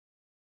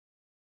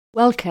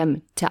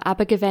Welcome to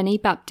Abergavenny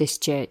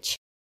Baptist Church.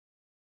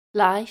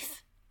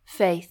 Life,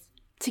 faith,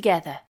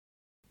 together.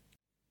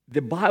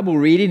 The Bible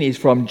reading is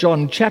from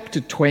John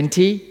chapter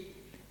 20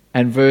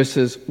 and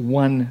verses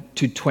 1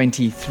 to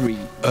 23.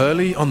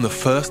 Early on the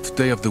first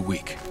day of the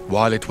week,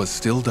 while it was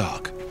still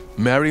dark,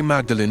 Mary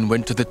Magdalene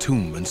went to the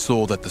tomb and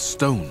saw that the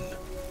stone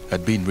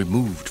had been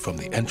removed from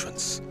the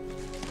entrance.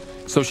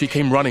 So she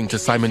came running to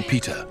Simon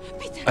Peter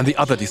and the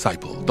other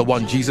disciple, the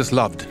one Jesus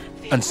loved,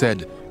 and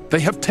said, "They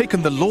have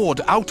taken the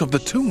Lord out of the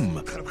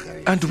tomb,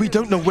 and we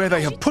don't know where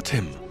they have put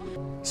him."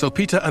 So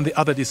Peter and the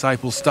other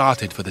disciple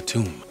started for the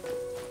tomb.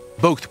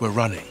 Both were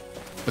running,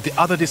 but the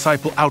other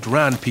disciple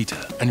outran Peter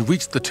and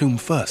reached the tomb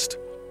first.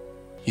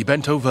 He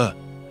bent over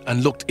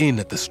and looked in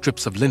at the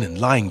strips of linen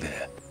lying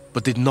there,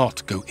 but did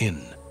not go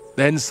in.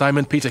 Then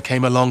Simon Peter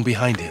came along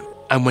behind him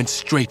and went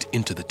straight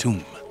into the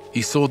tomb.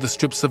 He saw the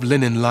strips of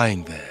linen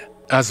lying there,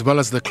 as well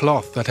as the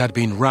cloth that had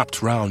been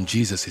wrapped round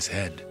Jesus'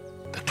 head.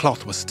 The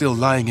cloth was still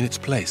lying in its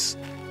place,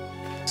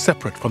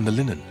 separate from the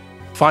linen.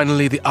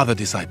 Finally, the other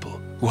disciple,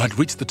 who had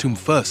reached the tomb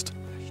first,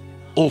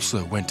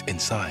 also went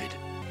inside.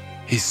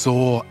 He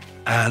saw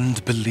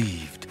and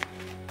believed.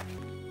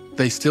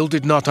 They still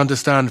did not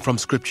understand from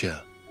Scripture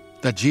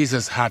that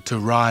Jesus had to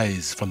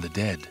rise from the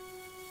dead.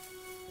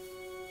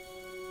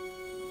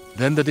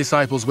 Then the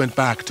disciples went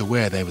back to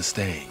where they were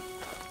staying.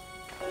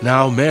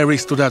 Now Mary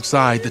stood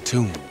outside the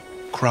tomb,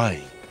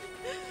 crying.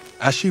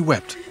 As she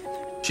wept,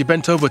 she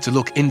bent over to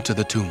look into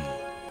the tomb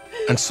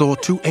and saw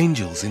two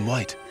angels in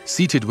white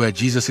seated where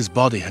Jesus'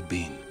 body had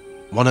been,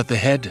 one at the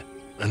head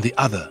and the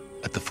other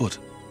at the foot.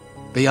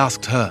 They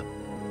asked her,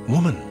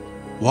 "Woman,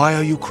 why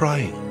are you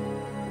crying?"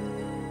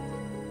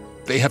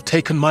 "They have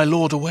taken my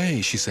Lord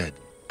away," she said,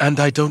 "and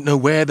I don't know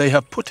where they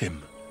have put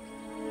him."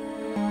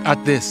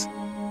 At this,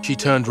 she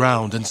turned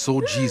round and saw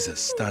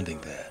Jesus standing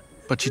there,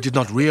 but she did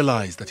not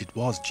realize that it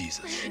was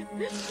Jesus.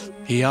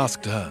 He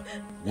asked her,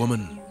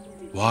 "Woman,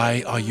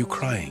 why are you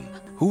crying?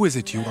 Who is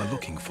it you are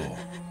looking for?"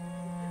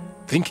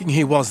 Thinking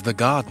he was the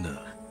gardener,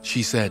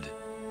 she said,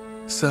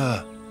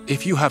 "Sir,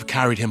 if you have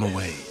carried him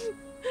away,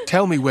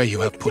 tell me where you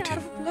have put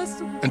him,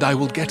 and I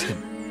will get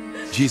him."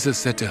 Jesus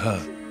said to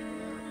her,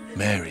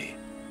 "Mary."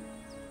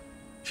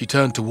 She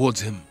turned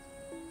towards him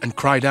and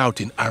cried out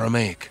in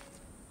Aramaic,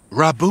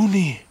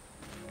 "Rabboni,"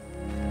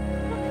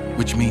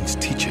 which means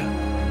teacher.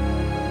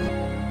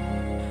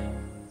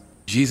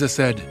 Jesus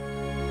said,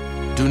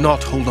 "Do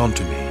not hold on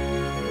to me,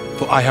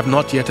 for I have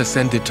not yet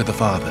ascended to the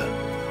Father.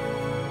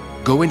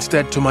 Go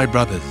instead to my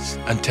brothers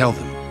and tell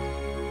them,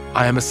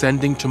 I am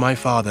ascending to my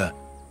Father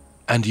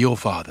and your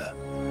Father,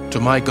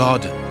 to my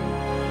God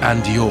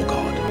and your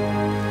God."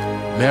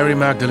 Mary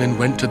Magdalene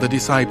went to the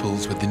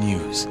disciples with the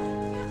news,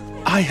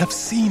 "I have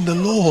seen the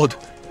Lord,"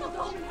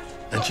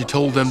 and she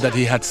told them that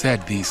he had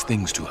said these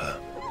things to her.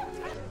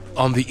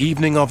 On the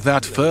evening of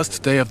that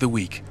first day of the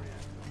week,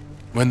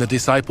 when the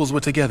disciples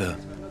were together,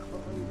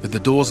 with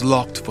the doors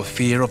locked for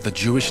fear of the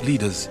Jewish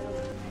leaders,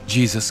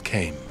 Jesus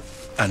came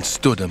and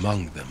stood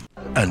among them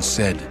and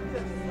said,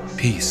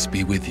 "Peace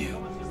be with you."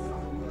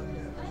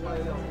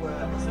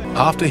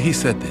 After he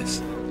said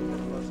this,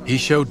 he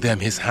showed them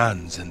his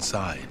hands and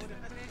side.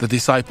 The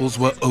disciples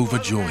were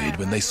overjoyed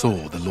when they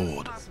saw the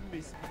Lord.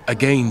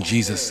 Again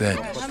Jesus said,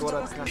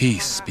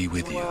 "Peace be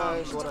with you.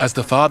 As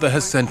the Father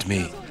has sent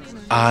me,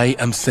 I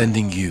am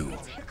sending you."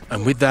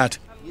 And with that,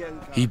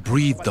 he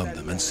breathed on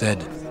them and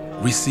said,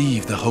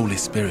 "Receive the Holy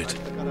Spirit.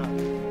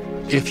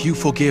 If you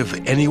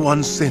forgive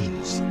anyone's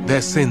sins,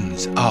 their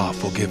sins are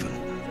forgiven.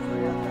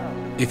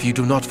 If you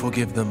do not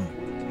forgive them,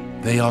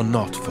 they are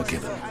not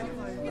forgiven."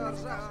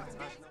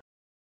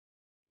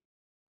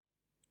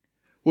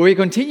 Well, we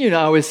continue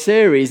our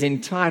series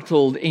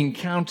entitled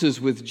Encounters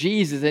with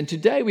Jesus, and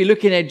today we're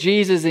looking at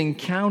Jesus'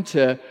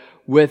 encounter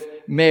with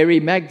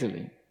Mary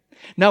Magdalene.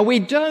 Now, we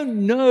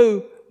don't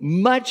know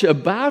much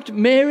about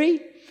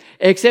Mary,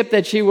 except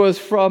that she was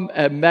from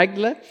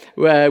Magdala,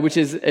 which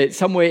is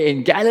somewhere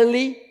in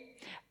Galilee,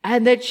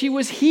 and that she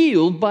was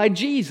healed by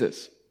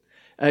Jesus.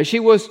 She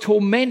was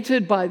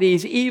tormented by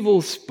these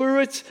evil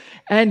spirits,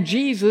 and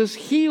Jesus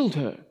healed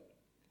her.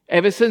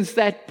 Ever since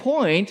that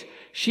point,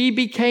 she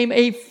became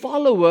a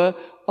follower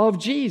of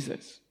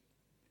Jesus.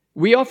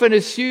 We often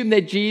assume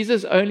that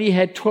Jesus only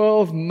had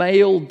 12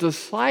 male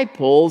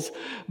disciples,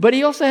 but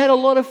he also had a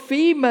lot of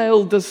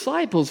female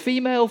disciples,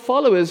 female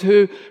followers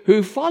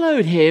who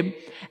followed him,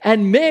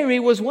 and Mary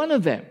was one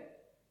of them.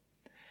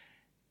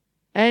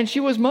 And she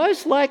was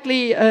most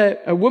likely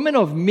a woman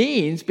of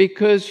means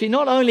because she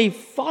not only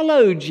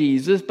followed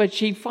Jesus, but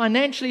she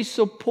financially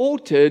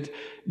supported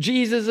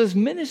Jesus'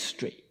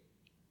 ministry.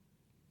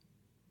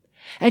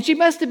 And she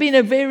must have been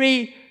a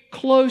very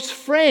close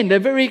friend, a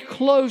very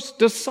close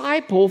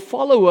disciple,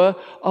 follower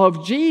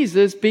of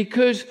Jesus,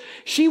 because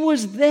she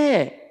was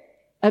there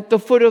at the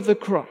foot of the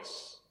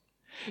cross.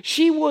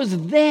 She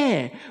was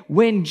there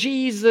when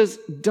Jesus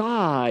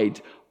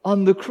died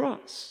on the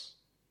cross.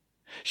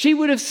 She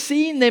would have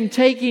seen them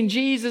taking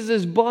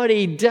Jesus'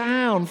 body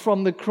down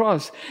from the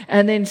cross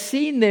and then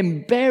seen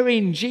them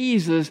burying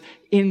Jesus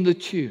in the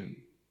tomb.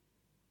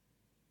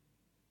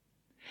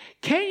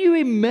 Can you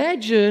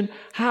imagine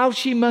how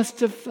she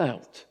must have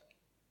felt?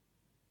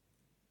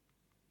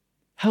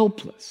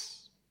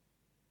 Helpless.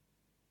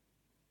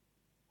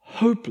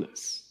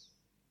 Hopeless.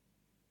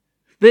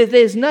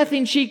 There's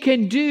nothing she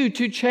can do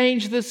to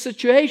change the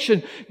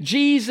situation.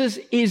 Jesus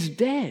is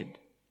dead.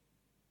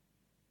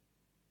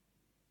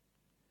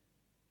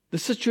 The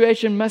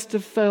situation must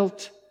have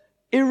felt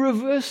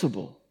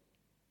irreversible.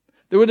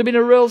 There would have been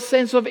a real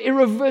sense of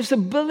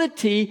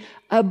irreversibility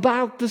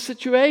about the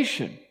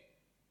situation.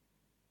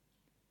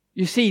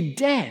 You see,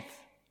 death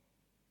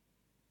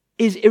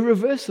is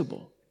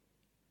irreversible.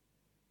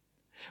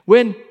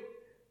 When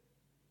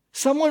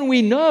someone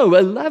we know,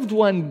 a loved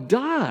one,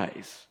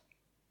 dies,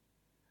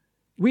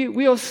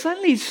 we are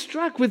suddenly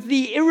struck with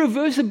the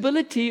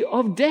irreversibility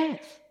of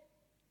death.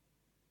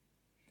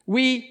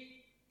 We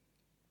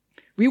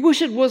wish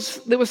there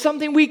was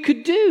something we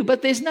could do,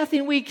 but there's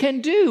nothing we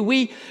can do.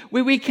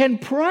 We can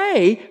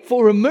pray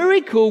for a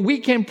miracle. We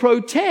can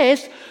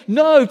protest.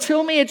 No,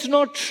 tell me it's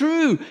not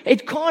true.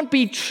 It can't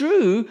be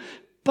true,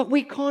 but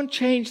we can't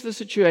change the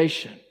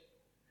situation.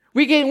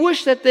 We can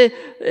wish that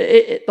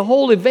the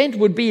whole event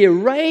would be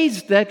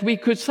erased, that we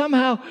could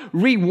somehow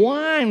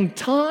rewind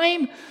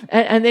time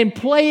and then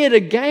play it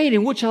again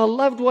in which our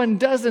loved one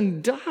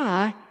doesn't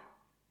die.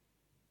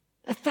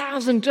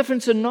 1,000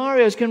 different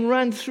scenarios can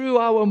run through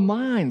our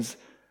minds.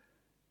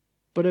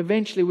 But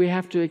eventually we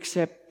have to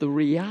accept the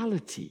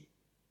reality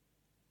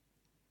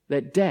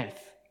that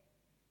death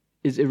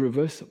is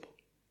irreversible.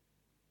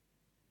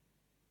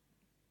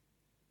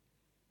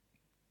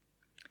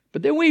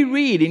 But then we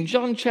read in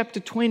John chapter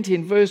 20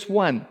 and verse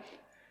 1,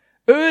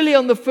 early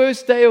on the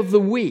first day of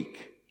the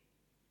week.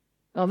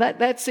 Now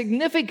that's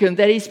significant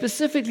that he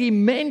specifically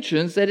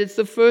mentions that it's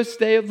the first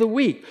day of the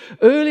week.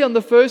 Early on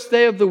the first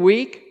day of the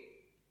week,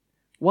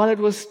 while it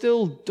was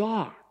still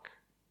dark,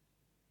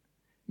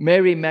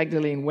 Mary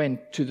Magdalene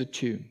went to the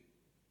tomb.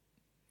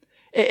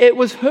 It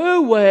was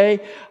her way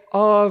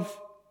of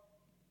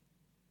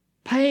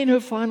paying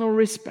her final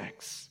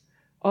respects,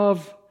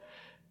 of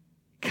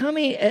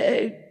coming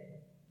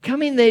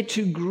there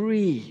to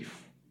grieve,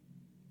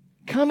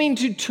 coming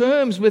to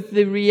terms with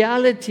the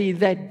reality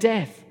that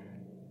death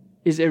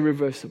is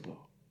irreversible.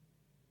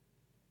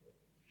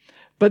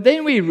 But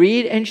then we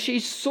read, and she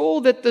saw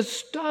that the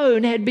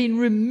stone had been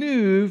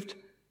removed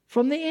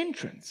from the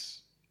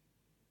entrance.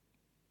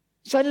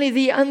 Suddenly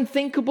the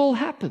unthinkable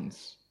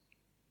happens.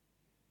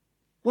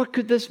 What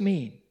could this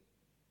mean?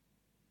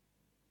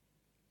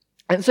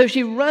 And so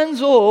she runs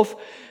off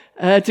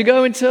to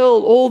go and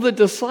tell all the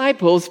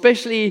disciples,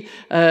 especially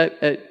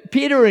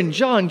Peter and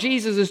John,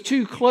 Jesus'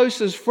 two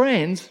closest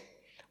friends,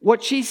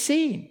 what she's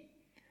seen.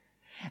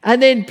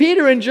 And then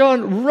Peter and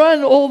John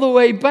run all the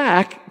way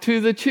back to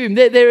the tomb.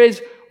 There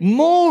is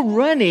more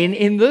running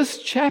in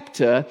this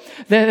chapter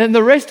than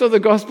the rest of the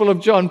Gospel of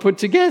John put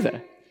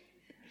together.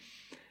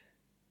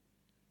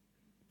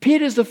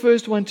 Peter's the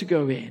first one to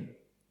go in,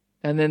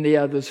 and then the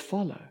others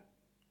follow.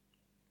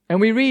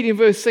 And we read in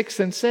verse 6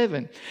 and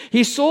 7,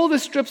 he saw the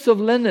strips of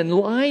linen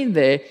lying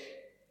there,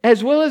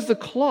 as well as the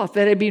cloth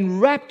that had been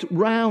wrapped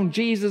round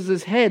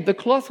Jesus' head. The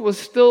cloth was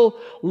still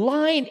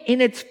lying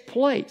in its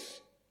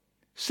place,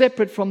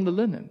 separate from the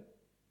linen.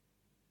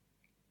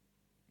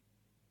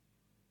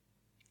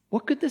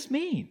 What could this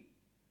mean?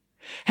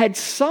 Had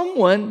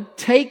someone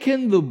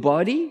taken the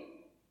body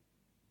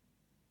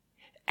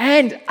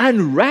and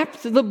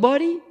unwrapped the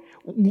body?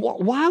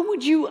 Why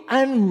would you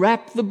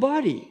unwrap the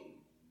body?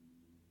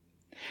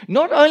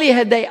 Not only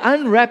had they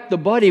unwrapped the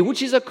body,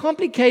 which is a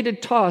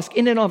complicated task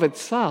in and of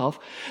itself,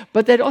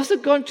 but they'd also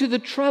gone to the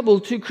trouble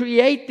to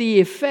create the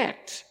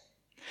effect,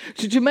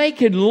 to make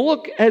it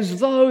look as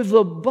though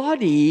the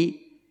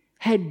body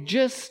had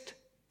just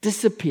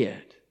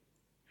disappeared.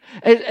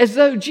 As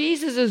though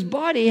Jesus'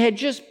 body had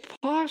just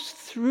passed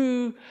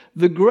through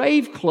the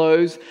grave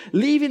clothes,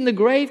 leaving the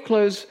grave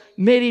clothes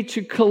ready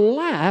to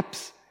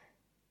collapse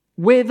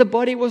where the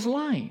body was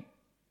lying.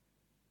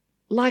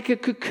 Like a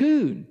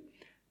cocoon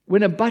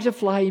when a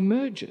butterfly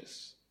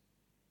emerges.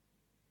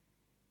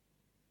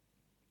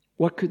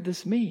 What could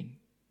this mean?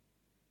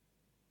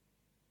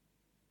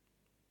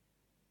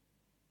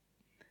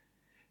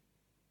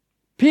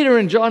 Peter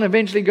and John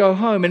eventually go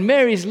home, and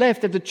Mary's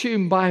left at the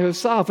tomb by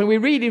herself. And we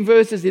read in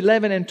verses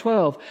 11 and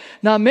 12,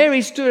 now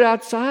Mary stood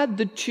outside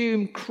the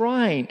tomb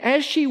crying.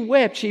 As she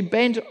wept, she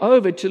bent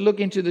over to look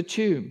into the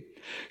tomb.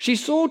 She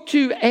saw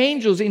two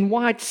angels in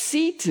white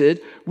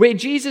seated where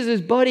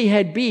Jesus' body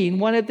had been,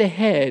 one at the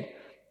head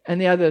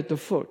and the other at the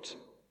foot.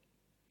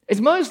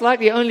 It's most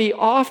likely only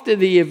after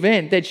the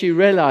event that she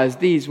realized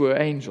these were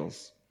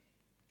angels.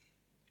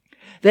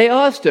 They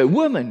asked her,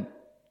 "Woman,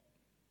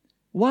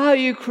 why are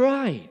you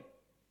crying?"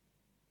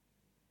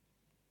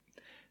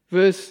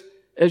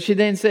 She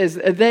then says,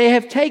 "They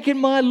have taken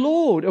my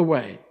Lord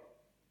away,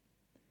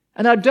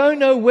 and I don't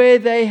know where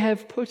they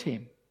have put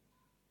him."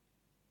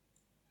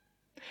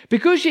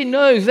 Because she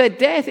knows that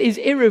death is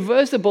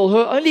irreversible,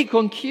 her only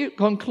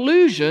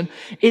conclusion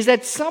is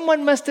that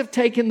someone must have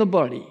taken the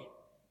body.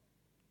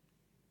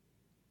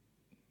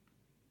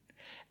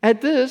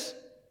 At this,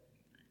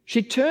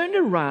 she turned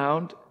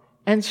around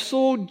and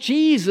saw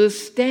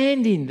Jesus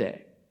standing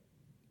there.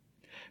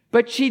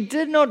 But she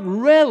did not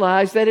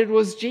realize that it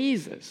was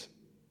Jesus.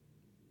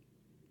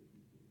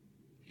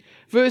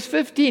 Verse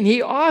 15,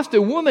 he asked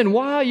her, "Woman,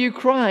 why are you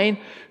crying?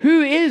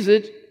 Who is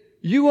it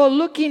you are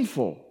looking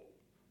for?"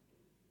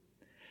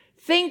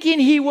 Thinking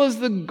he was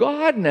the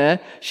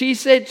gardener, she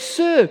said,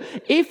 "Sir,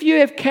 if you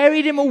have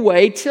carried him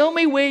away, tell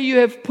me where you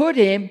have put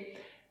him,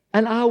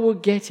 and I will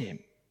get him."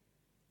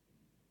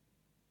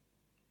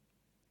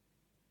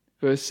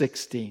 Verse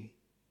 16,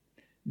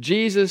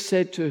 Jesus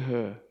said to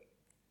her,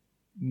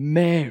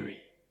 "Mary."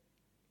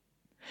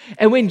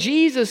 And when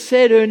Jesus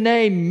said her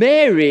name,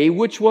 Mary,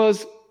 which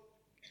was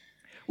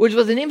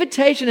an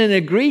invitation and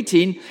a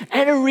greeting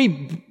and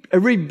a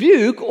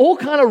rebuke, all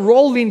kind of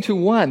rolled into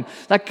one.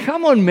 Like,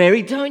 "Come on,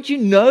 Mary, don't you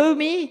know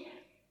me?"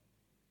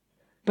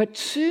 But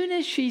soon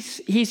as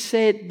he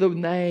said the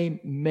name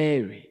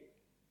Mary,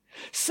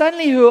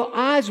 suddenly her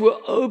eyes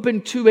were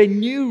opened to a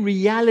new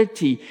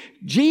reality.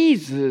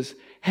 Jesus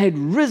had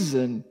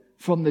risen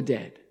from the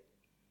dead.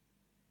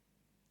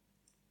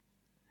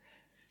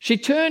 She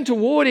turned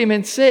toward him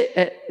and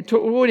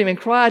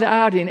cried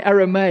out in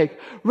Aramaic,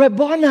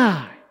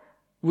 "Rabboni,"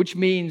 which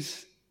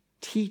means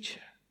teacher.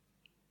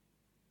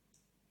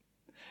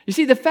 You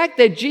see, the fact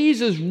that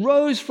Jesus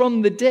rose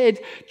from the dead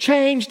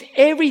changed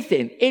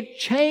everything. It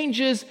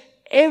changes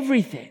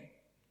everything.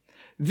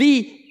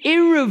 The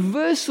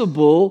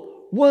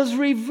irreversible was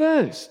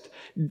reversed.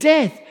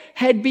 Death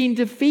had been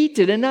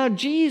defeated, and now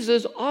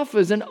Jesus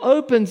offers and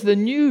opens the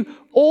new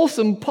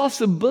awesome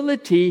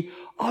possibility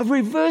of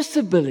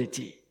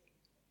reversibility.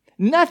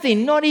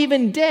 Nothing, not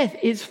even death,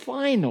 is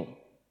final.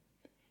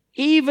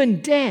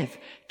 Even death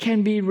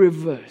can be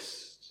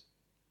reversed.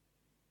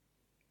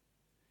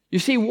 You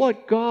see,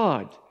 what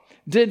God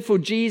did for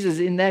Jesus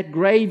in that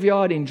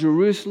graveyard in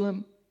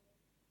Jerusalem,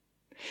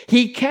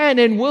 He can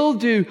and will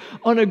do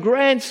on a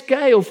grand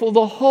scale for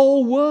the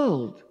whole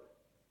world,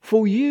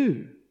 for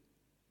you,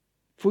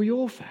 for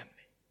your family.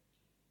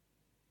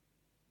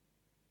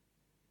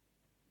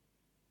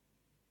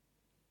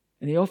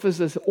 And He offers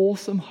this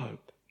awesome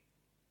hope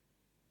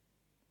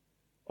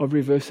of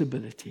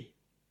reversibility,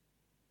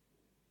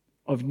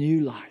 of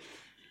new life.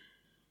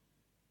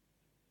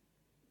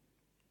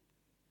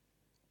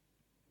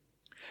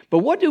 But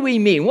what do we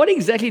mean? What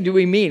exactly do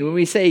we mean when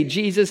we say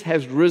Jesus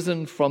has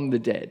risen from the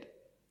dead?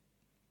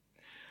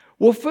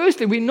 Well,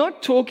 firstly, we're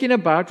not talking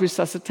about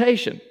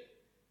resuscitation.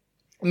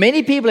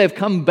 Many people have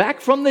come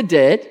back from the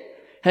dead,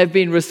 have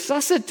been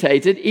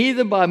resuscitated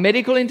either by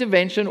medical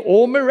intervention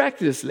or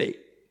miraculously.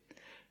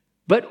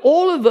 But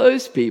all of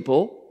those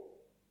people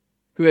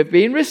who have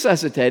been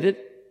resuscitated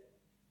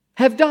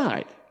have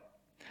died.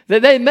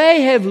 That they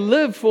may have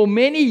lived for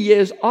many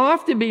years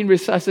after being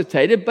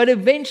resuscitated, but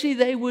eventually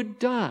they would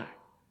die.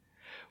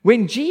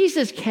 When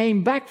Jesus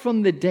came back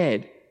from the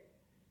dead,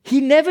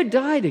 He never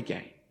died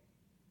again.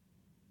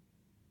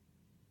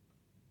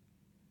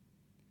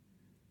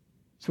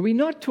 So we're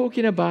not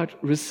talking about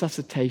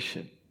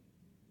resuscitation.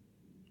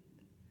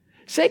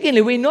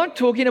 Secondly, we're not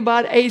talking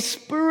about a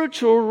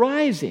spiritual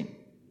rising.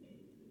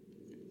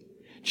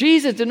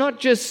 Jesus did not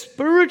just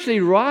spiritually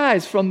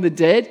rise from the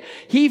dead,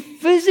 He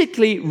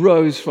physically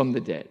rose from the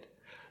dead.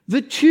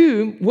 The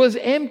tomb was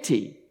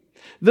empty.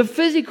 The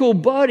physical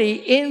body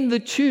in the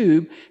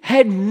tomb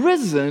had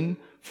risen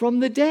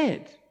from the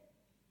dead.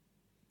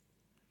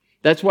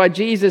 That's why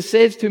Jesus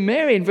says to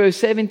Mary in verse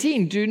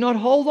 17, "Do not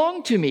hold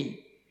on to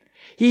me."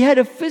 He had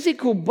a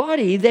physical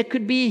body that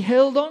could be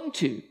held on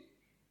to.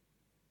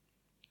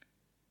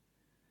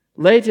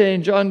 Later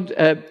in John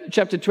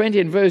chapter 20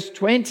 and verse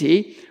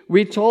 20,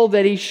 we're told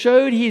that He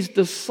showed His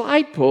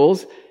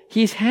disciples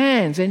His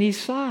hands and His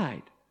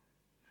side.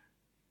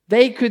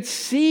 They could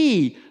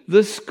see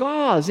the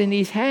scars in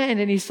His hand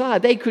and His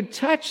side. They could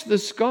touch the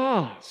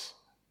scars.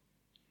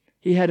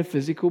 He had a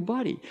physical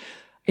body.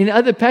 In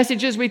other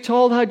passages, we're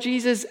told how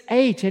Jesus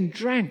ate and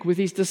drank with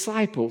His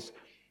disciples.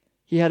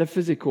 He had a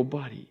physical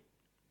body.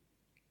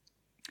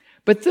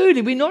 But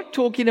thirdly, we're not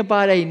talking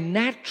about a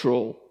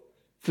natural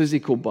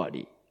physical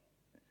body.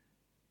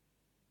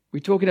 We're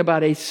talking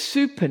about a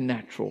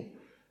supernatural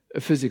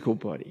physical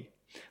body.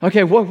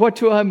 Okay, what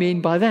do I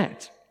mean by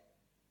that?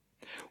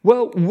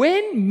 Well,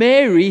 when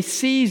Mary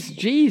sees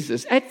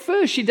Jesus, at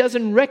first she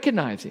doesn't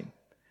recognize Him.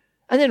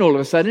 And then all of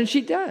a sudden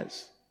she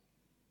does.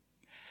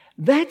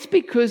 That's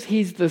because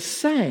He's the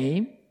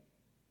same,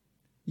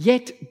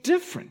 yet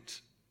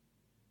different.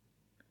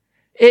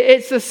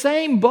 It's the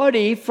same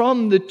body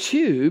from the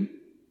tomb,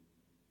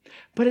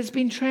 but it's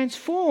been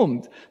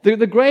transformed.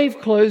 The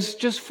grave clothes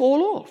just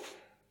fall off.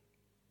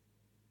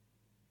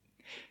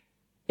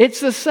 It's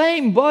the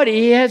same body.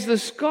 He has the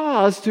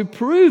scars to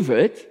prove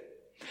it,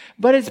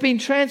 but it's been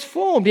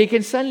transformed. He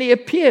can suddenly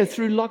appear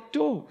through locked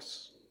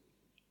doors.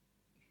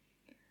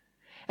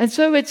 And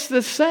so it's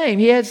the same.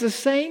 He has the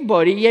same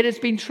body, yet it's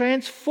been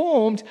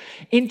transformed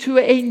into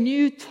a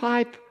new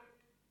type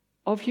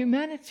of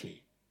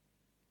humanity.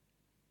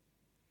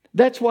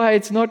 That's why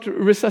it's not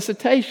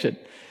resuscitation.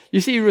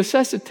 You see,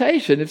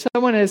 resuscitation, if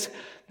someone has,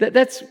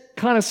 that's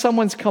kind of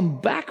someone's come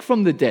back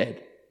from the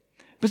dead.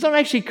 But it's not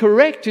actually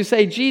correct to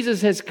say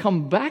Jesus has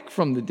come back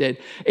from the dead.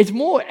 It's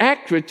more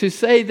accurate to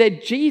say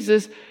that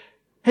Jesus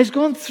has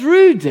gone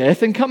through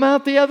death and come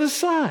out the other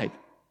side.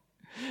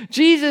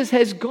 Jesus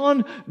has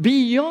gone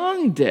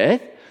beyond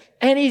death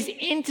and he's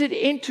entered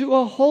into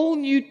a whole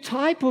new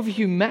type of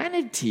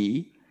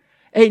humanity,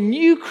 a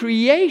new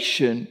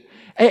creation,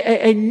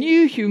 a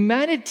new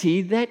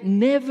humanity that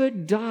never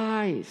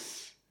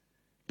dies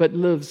but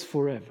lives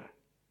forever.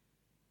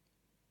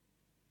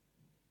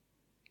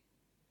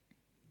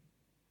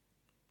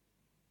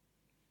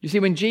 You see,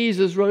 when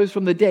Jesus rose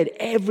from the dead,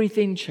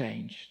 everything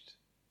changed.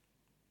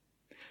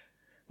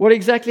 What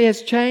exactly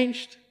has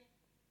changed?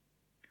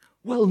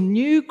 Well,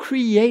 new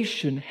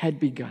creation had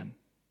begun.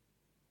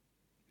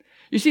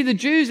 You see, the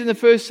Jews in the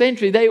first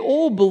century, they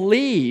all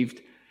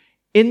believed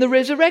in the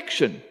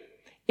resurrection,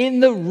 in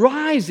the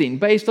rising,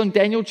 based on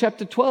Daniel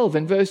chapter 12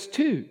 and verse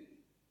 2.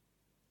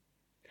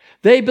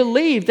 They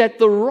believed that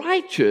the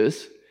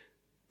righteous,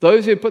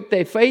 those who put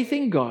their faith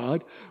in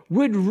God,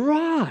 would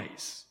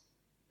rise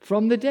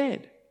from the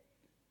dead.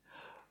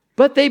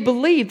 But they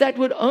believed that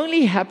would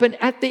only happen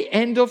at the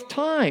end of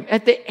time,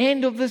 at the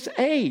end of this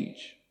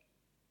age.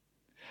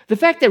 The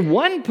fact that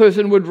one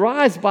person would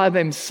rise by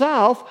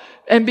themselves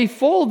and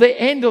before the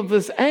end of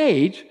this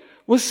age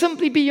was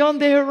simply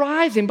beyond their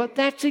horizon, but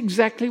that's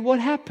exactly what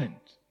happened.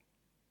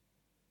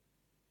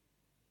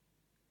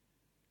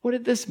 What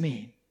did this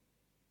mean?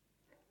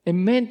 It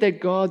meant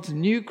that God's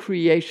new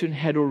creation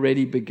had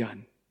already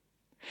begun.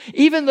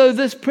 Even though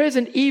this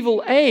present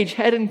evil age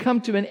hadn't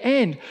come to an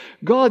end,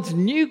 God's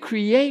new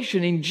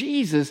creation in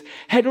Jesus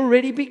had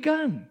already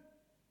begun.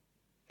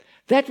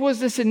 That was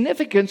the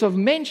significance of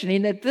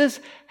mentioning that this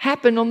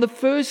happened on the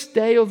first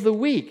day of the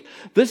week.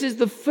 This is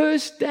the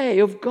first day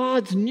of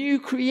God's new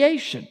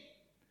creation.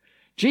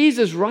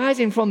 Jesus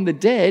rising from the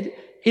dead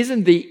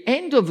isn't the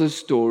end of the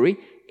story,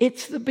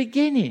 it's the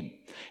beginning.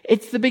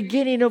 It's the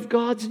beginning of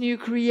God's new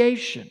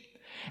creation.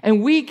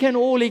 And we can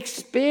all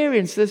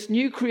experience this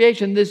new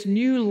creation, this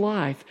new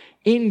life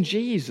in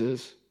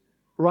Jesus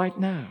right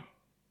now.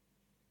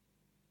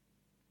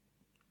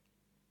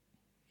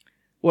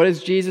 What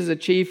has Jesus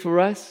achieved for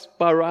us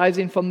by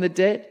rising from the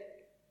dead?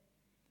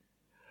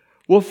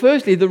 Well,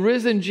 firstly, the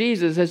risen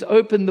Jesus has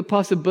opened the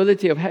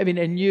possibility of having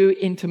a new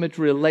intimate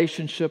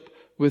relationship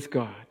with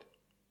God.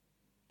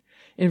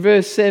 In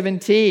verse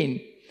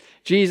 17,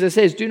 Jesus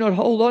says, "Do not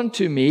hold on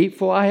to me,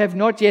 for I have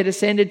not yet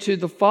ascended to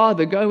the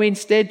Father. Go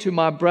instead to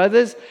my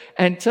brothers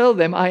and tell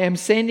them, I am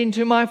sending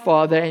to my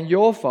Father and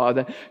your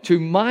Father, to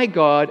my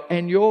God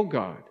and your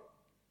God."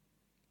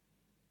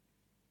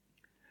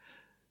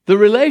 The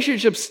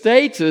relationship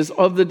status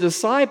of the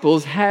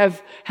disciples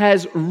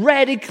has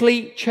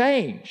radically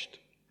changed.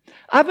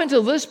 Up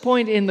until this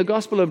point in the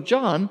Gospel of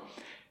John,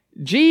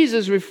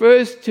 Jesus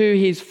refers to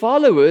his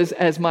followers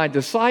as my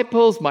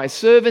disciples, my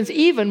servants,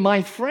 even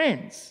my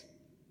friends.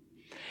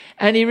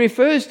 And he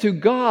refers to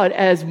God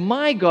as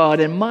my God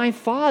and my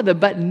Father.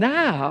 But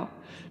now,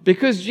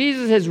 because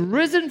Jesus has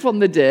risen from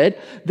the dead,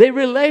 their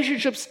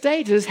relationship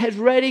status has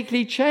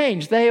radically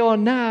changed. They are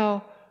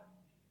now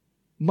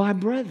my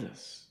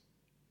brothers.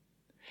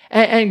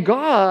 And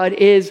God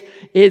is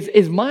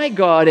my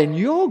God and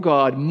your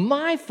God,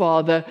 my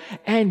Father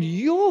and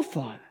your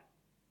Father.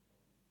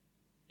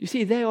 You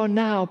see, they are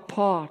now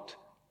part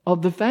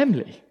of the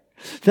family.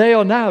 They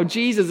are now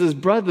Jesus'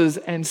 brothers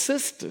and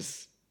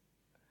sisters.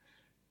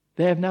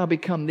 They have now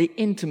become the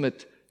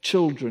intimate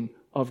children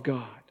of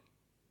God.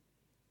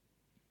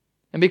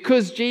 And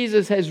because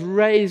Jesus has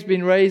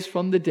been raised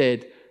from the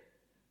dead,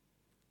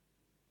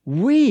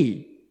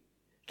 we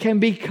can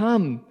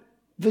become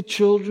the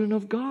children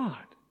of God.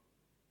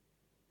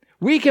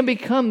 We can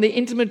become the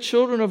intimate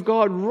children of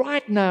God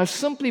right now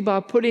simply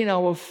by putting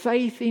our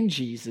faith in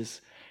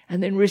Jesus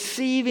and then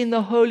receiving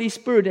the Holy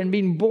Spirit and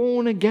being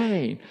born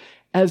again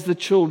as the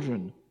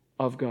children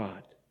of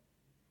God.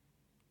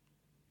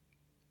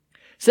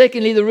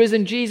 Secondly, the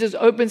risen Jesus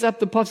opens up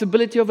the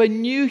possibility of a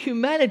new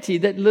humanity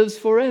that lives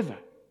forever.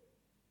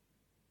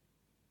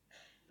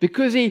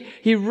 Because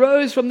he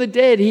rose from the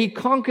dead, he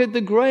conquered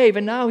the grave,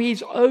 and now he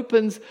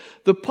opens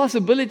the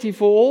possibility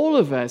for all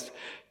of us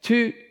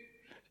to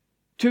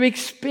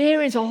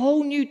experience a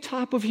whole new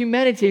type of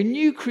humanity, a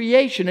new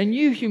creation, a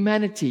new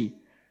humanity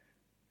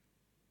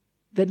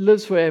that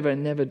lives forever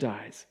and never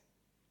dies.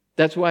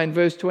 That's why in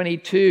verse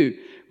 22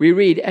 we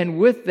read, "And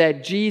with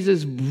that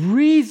Jesus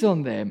breathed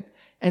on them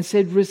and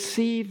said,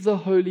 'Receive the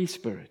Holy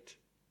Spirit.'"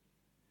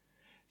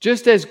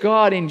 Just as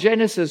God in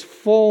Genesis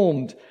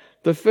formed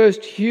the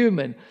first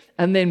human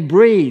and then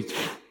breathed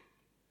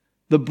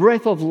the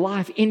breath of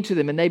life into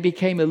them and they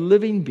became a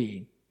living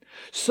being,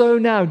 so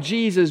now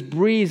Jesus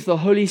breathes the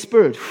Holy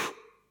Spirit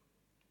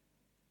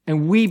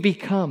and we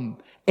become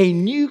a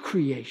new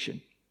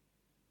creation.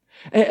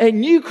 A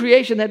new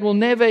creation that will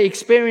never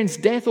experience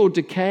death or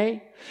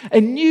decay.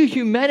 A new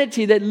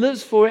humanity that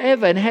lives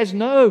forever and has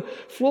no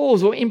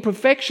flaws or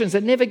imperfections,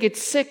 that never gets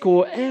sick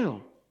or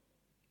ill.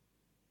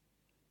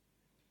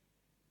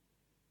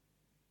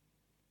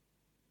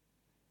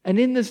 And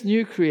in this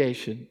new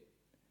creation,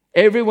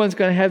 everyone's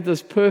going to have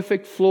this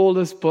perfect,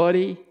 flawless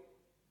body.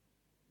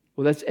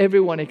 Well, that's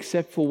everyone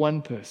except for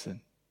one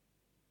person.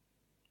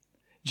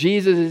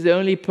 Jesus is the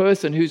only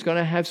person who's going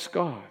to have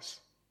scars.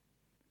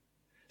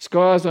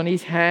 Scars on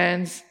his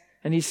hands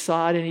and his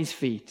side and his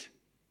feet.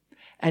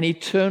 An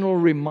eternal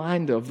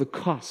reminder of the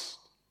cost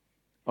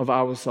of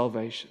our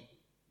salvation.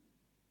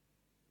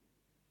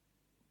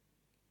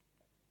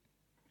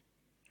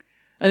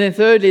 And then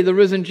thirdly, the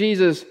risen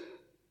Jesus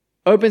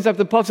opens up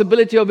the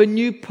possibility of a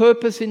new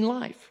purpose in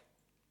life.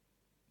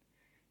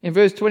 In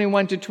verse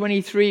 21 to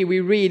 23, we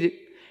read,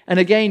 "And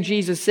again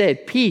Jesus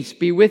said, 'Peace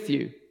be with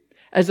you.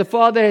 As the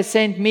Father has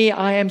sent me,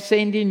 I am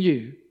sending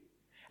you.'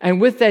 And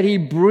with that he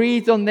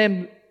breathed on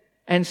them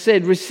and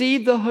said,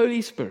 'Receive the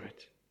Holy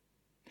Spirit.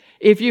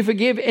 If you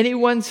forgive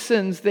anyone's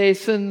sins, their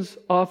sins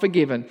are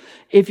forgiven.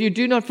 If you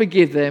do not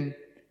forgive them,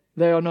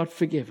 they are not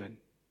forgiven.'"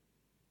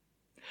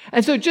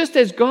 And so just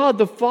as God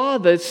the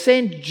Father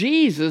sent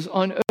Jesus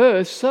on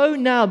earth, so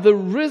now the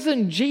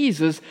risen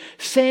Jesus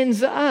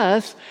sends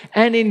us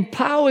and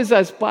empowers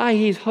us by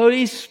his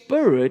Holy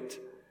Spirit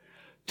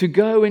to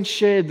go and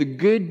share the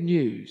good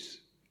news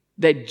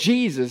that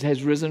Jesus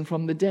has risen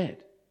from the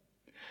dead,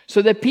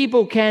 so that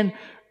people can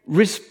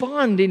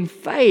respond in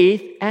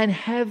faith and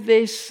have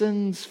their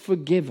sins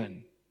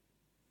forgiven,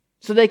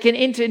 so they can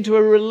enter into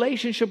a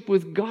relationship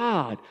with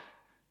God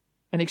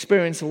and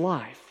experience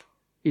life,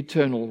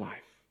 eternal life.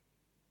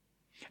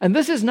 And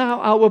this is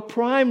now our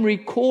primary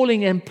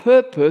calling and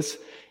purpose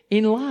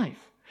in life.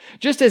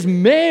 Just as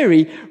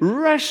Mary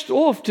rushed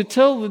off to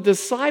tell the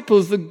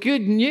disciples the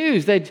good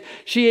news that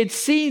she had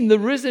seen the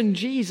risen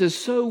Jesus,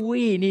 so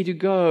we need to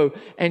go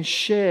and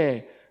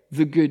share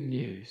the good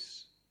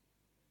news.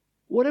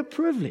 What a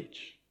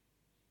privilege.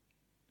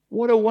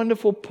 What a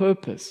wonderful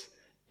purpose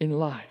in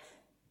life.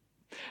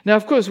 Now,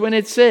 of course, when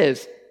it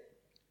says,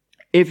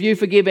 "If you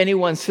forgive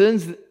anyone's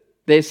sins,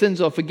 their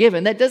sins are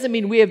forgiven," that doesn't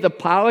mean we have the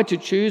power to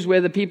choose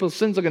whether people's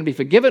sins are going to be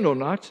forgiven or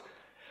not.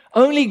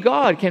 Only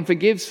God can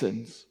forgive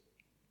sins.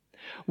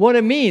 What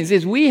it means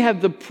is we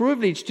have the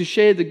privilege to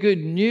share the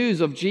good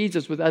news of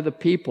Jesus with other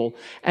people.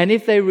 And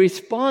if they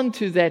respond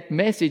to that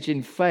message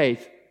in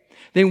faith,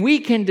 then we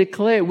can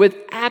declare with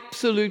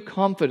absolute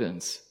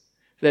confidence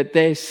that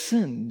their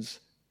sins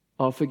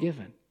are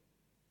forgiven.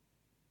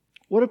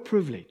 What a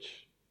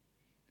privilege.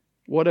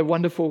 What a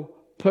wonderful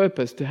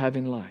purpose to have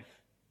in life.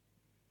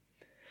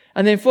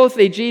 And then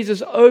fourthly,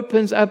 Jesus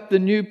opens up the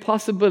new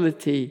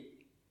possibility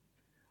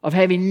of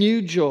having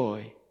new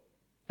joy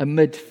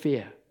amid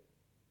fear.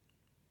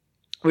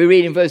 We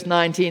read in verse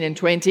 19 and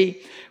 20,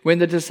 "When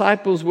the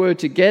disciples were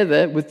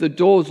together with the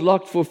doors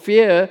locked for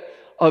fear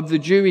of the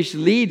Jewish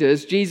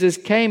leaders, Jesus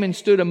came and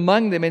stood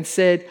among them and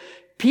said,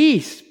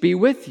 'Peace be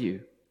with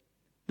you.'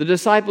 The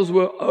disciples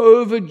were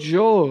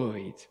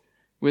overjoyed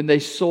when they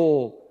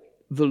saw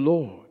the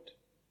Lord."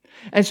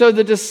 And so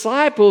the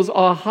disciples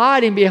are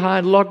hiding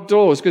behind locked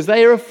doors because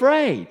they are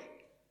afraid.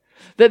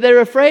 That they're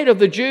afraid of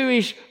the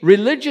Jewish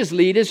religious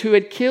leaders who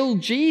had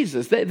killed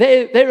Jesus.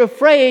 They're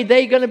afraid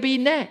they're going to be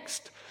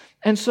next.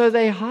 And so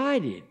they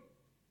hide in.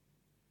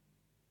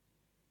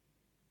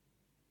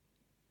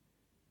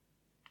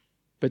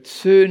 But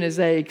soon as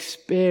they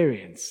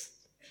experienced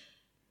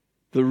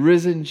the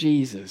risen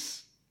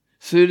Jesus,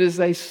 soon as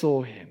they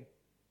saw him,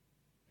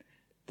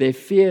 their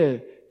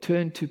fear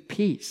turned to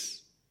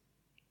peace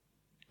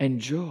and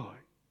joy,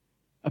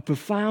 a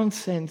profound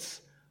sense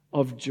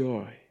of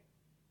joy.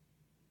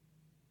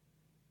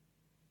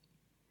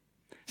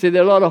 See,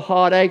 there are a lot of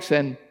heartaches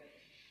and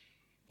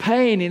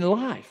pain in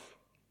life.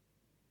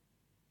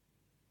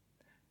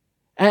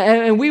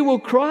 And we will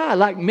cry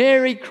like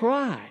Mary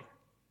cried.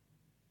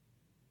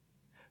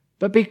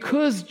 But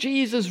because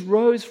Jesus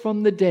rose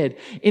from the dead,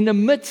 in the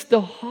midst of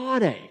the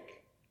heartache,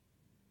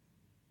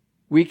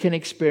 we can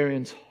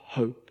experience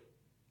hope.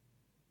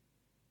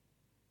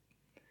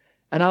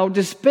 And our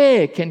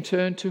despair can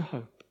turn to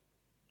hope.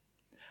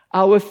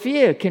 Our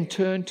fear can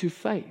turn to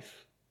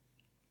faith.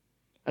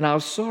 And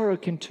our sorrow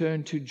can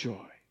turn to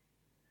joy.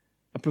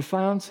 A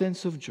profound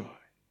sense of joy.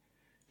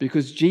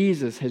 Because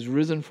Jesus has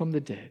risen from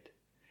the dead.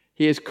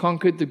 He has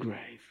conquered the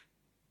grave.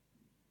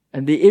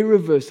 And the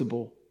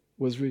irreversible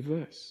was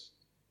reversed.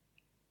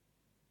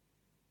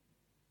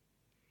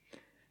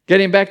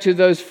 Getting back to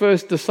those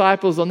first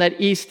disciples on that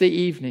Easter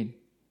evening.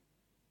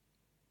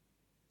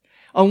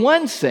 On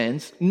one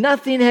sense,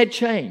 nothing had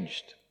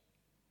changed.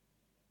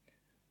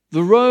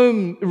 The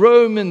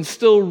Romans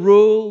still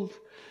ruled.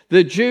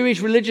 The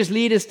Jewish religious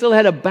leaders still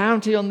had a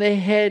bounty on their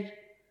head.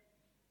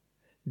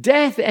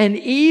 Death and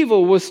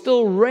evil were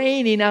still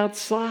reigning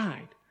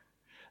outside.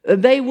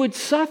 They would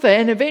suffer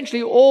and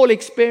eventually all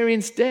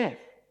experience death.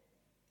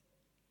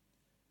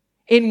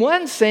 In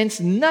one sense,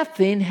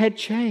 nothing had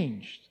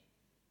changed.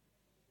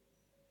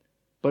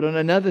 But in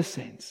another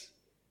sense,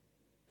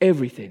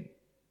 everything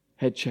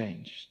had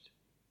changed.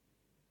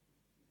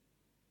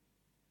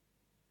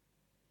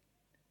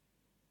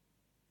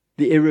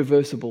 The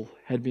irreversible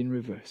had been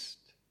reversed.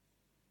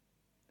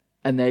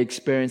 And they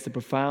experienced a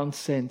profound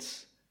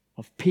sense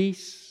of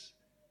peace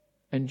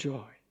and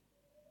joy.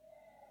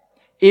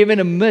 even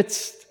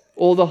amidst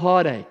all the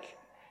heartache,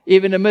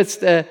 even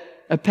amidst a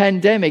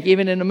pandemic,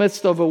 even in the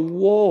midst of a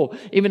war,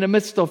 even in the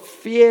midst of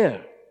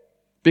fear,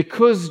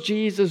 because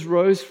Jesus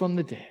rose from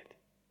the dead,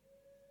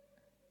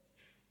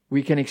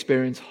 we can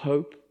experience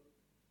hope.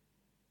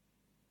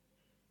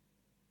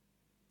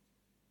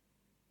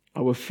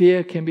 Our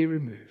fear can be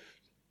removed,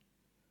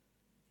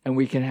 and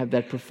we can have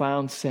that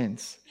profound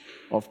sense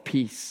of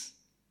peace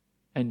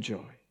and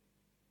joy.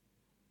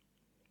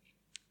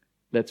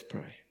 Let's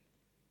pray.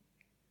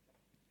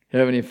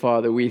 Heavenly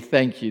Father, we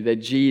thank you that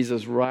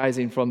Jesus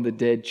rising from the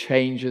dead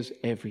changes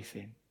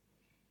everything.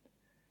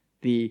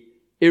 The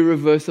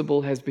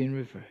irreversible has been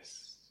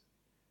reversed.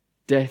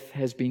 Death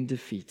has been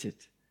defeated.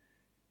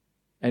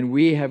 And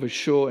we have a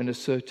sure and a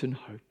certain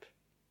hope.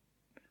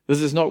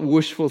 This is not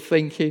wishful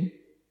thinking.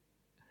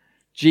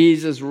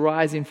 Jesus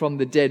rising from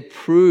the dead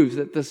proves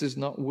that this is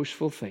not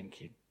wishful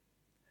thinking.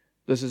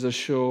 This is a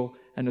sure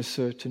and a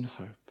certain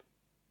hope.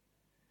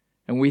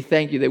 And we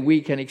thank you that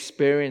we can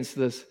experience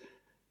this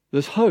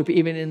hope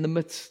even in the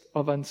midst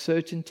of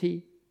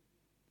uncertainty,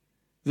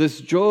 this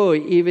joy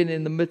even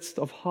in the midst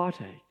of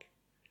heartache,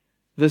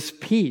 this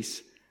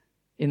peace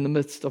in the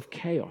midst of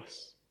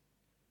chaos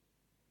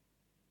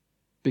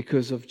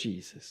because of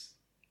Jesus.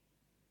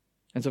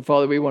 And so,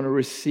 Father, we want to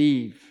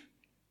receive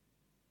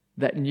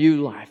that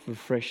new life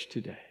afresh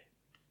today.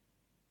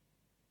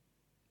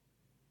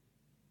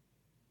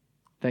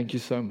 Thank you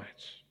so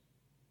much.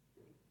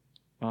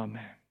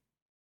 Amen.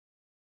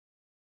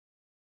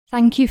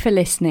 Thank you for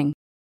listening.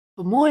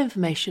 For more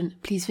information,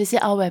 please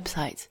visit our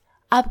website,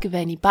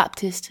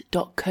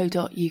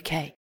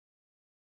 abergavenybaptist.co.uk.